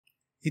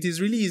It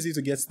is really easy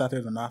to get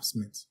started on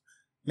Appsmith.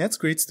 Let's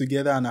create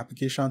together an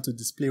application to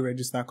display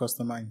registered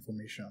customer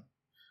information.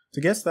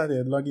 To get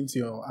started, log into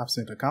your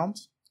Appsmith account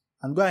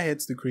and go ahead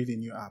to create a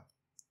new app.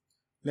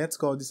 Let's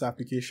call this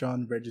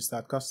application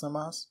Registered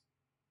Customers.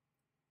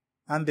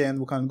 And then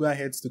we can go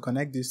ahead to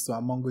connect this to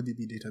our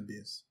MongoDB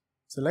database.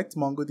 Select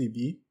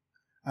MongoDB,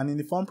 and in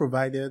the form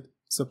provided,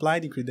 supply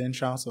the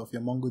credentials of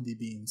your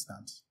MongoDB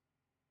instance.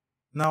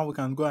 Now we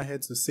can go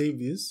ahead to save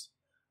this,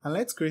 and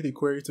let's create a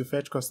query to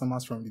fetch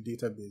customers from the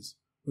database.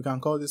 We can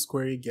call this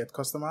query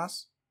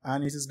getCustomers,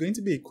 and it is going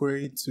to be a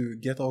query to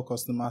get all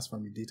customers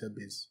from the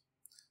database.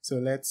 So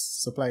let's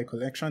supply a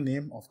collection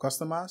name of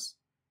customers,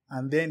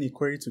 and then a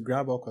query to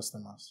grab all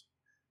customers.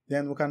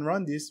 Then we can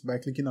run this by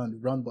clicking on the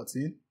Run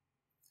button,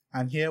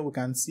 and here we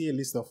can see a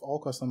list of all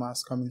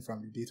customers coming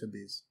from the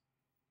database.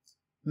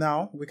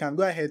 Now we can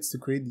go ahead to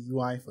create the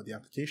UI for the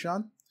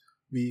application.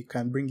 We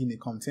can bring in a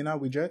container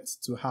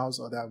widget to house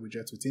other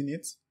widgets within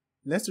it.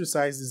 Let's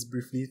resize this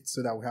briefly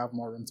so that we have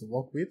more room to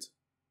work with.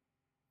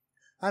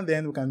 And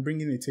then we can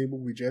bring in a table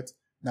widget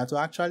that will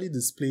actually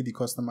display the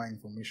customer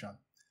information.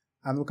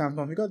 And we can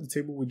configure the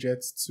table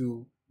widget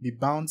to be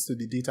bound to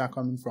the data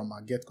coming from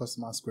our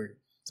getCustomers query.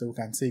 So we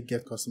can say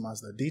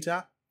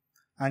getCustomers.data,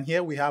 and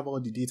here we have all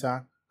the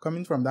data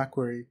coming from that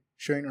query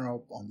showing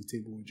up on the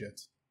table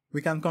widget.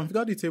 We can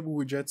configure the table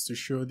widget to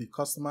show the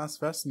customer's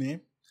first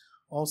name,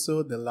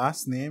 also the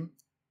last name,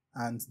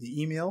 and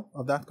the email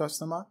of that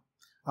customer.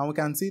 And we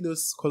can see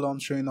those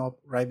columns showing up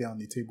right there on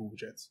the table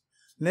widget.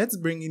 Let's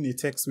bring in a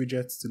text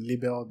widget to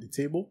label the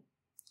table.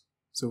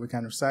 So we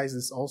can resize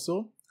this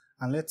also,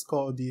 and let's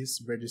call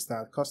this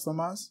Registered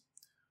Customers.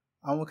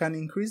 And we can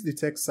increase the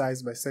text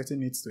size by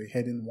setting it to a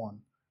heading 1,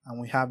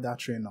 and we have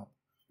that showing up.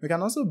 We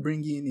can also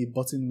bring in a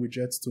button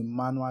widget to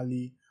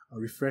manually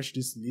refresh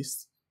this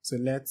list. So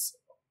let's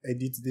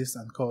edit this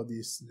and call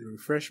this the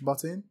refresh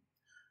button.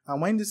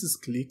 And when this is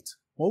clicked,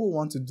 what we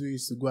want to do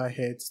is to go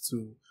ahead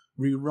to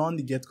rerun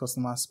the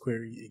getCustomers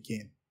query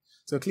again.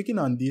 So clicking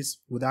on this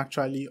would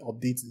actually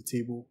update the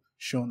table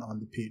shown on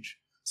the page.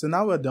 So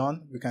now we're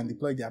done, we can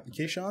deploy the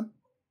application,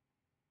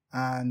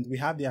 and we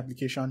have the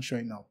application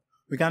showing up.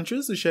 We can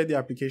choose to share the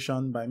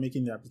application by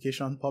making the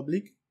application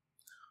public,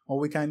 or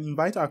we can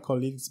invite our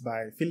colleagues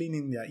by filling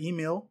in their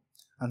email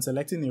and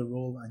selecting a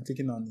role and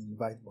clicking on the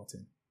invite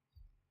button.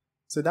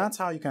 So that's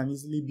how you can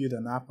easily build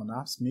an app on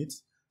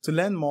Appsmith. To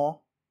learn more,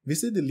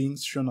 visit the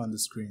links shown on the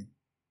screen.